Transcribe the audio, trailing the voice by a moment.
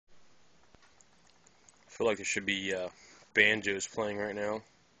feel like there should be banjos playing right now.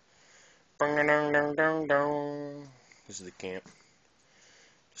 This is the camp.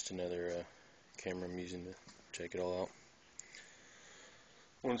 Just another camera I'm using to check it all out.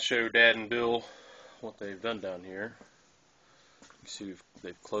 I want to show Dad and Bill what they've done down here. You see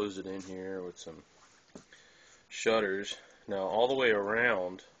they've closed it in here with some shutters. Now all the way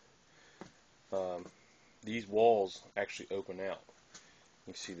around, these walls actually open out.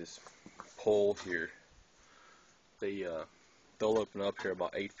 You see this pole here. They'll open up here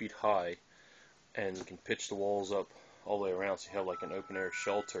about 8 feet high, and you can pitch the walls up all the way around, so you have like an open air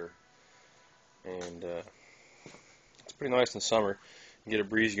shelter. And it's pretty nice in the summer. You get a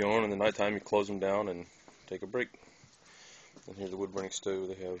breeze going, and the nighttime you close them down and take a break. And here's the wood burning stove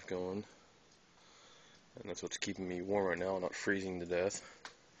they have going, and that's what's keeping me warm right now, not freezing to death.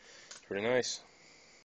 It's pretty nice.